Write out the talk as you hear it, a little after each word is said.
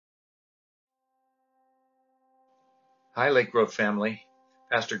Hi, Lake Grove family.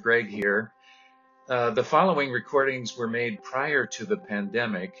 Pastor Greg here. The following recordings were made prior to the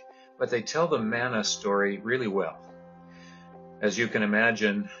pandemic, but they tell the Manna story really well. As you can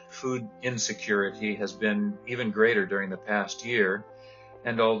imagine, food insecurity has been even greater during the past year,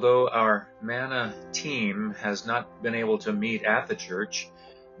 and although our Manna team has not been able to meet at the church,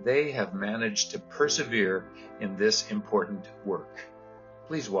 they have managed to persevere in this important work.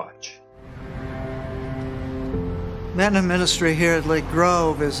 Please watch. Manna ministry here at Lake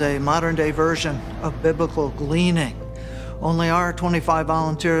Grove is a modern-day version of biblical gleaning. Only our 25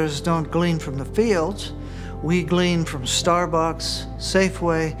 volunteers don't glean from the fields. We glean from Starbucks,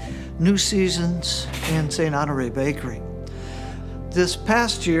 Safeway, New Seasons, and St. Honore Bakery. This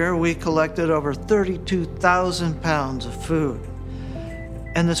past year, we collected over 32,000 pounds of food.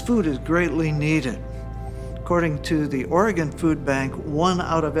 And this food is greatly needed. According to the Oregon Food Bank, 1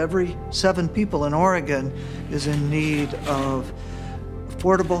 out of every 7 people in Oregon is in need of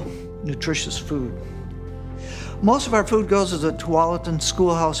affordable, nutritious food. Most of our food goes to the Tualatin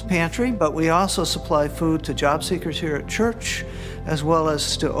Schoolhouse Pantry, but we also supply food to job seekers here at church, as well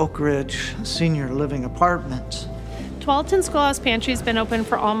as to Oak Ridge Senior Living Apartments. Tualatin Schoolhouse Pantry has been open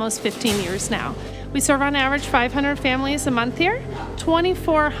for almost 15 years now. We serve on average 500 families a month here.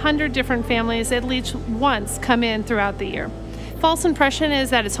 2,400 different families at least once come in throughout the year. False impression is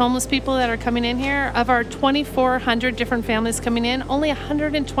that it's homeless people that are coming in here. Of our 2,400 different families coming in, only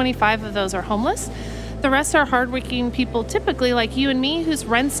 125 of those are homeless. The rest are hardworking people, typically like you and me, whose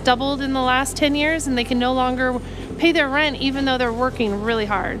rent's doubled in the last 10 years and they can no longer pay their rent even though they're working really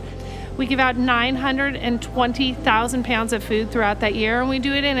hard. We give out 920,000 pounds of food throughout that year, and we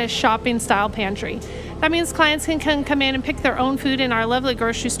do it in a shopping style pantry. That means clients can come in and pick their own food in our lovely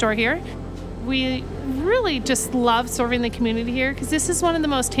grocery store here. We really just love serving the community here because this is one of the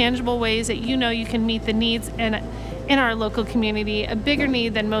most tangible ways that you can meet the needs in our local community, a bigger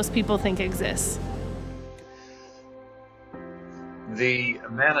need than most people think exists. The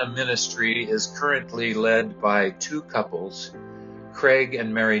Manna ministry is currently led by 2 couples, Craig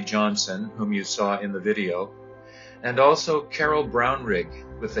and Mary Johnson, whom you saw in the video, and also Carol Brownrigg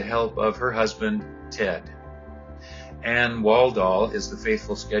with the help of her husband, Ted. Ann Waldall is the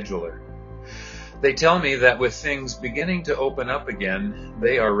faithful scheduler. They tell me that with things beginning to open up again,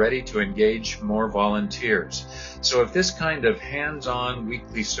 they are ready to engage more volunteers. So if this kind of hands-on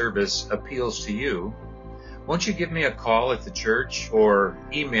weekly service appeals to you, won't you give me a call at the church or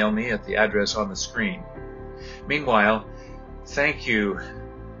email me at the address on the screen? Meanwhile, thank you,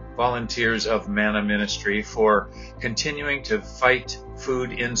 volunteers of Manna Ministry, for continuing to fight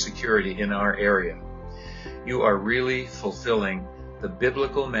food insecurity in our area. You are really fulfilling the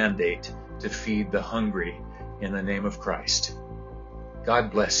biblical mandate to feed the hungry in the name of Christ. God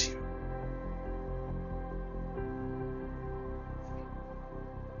bless you.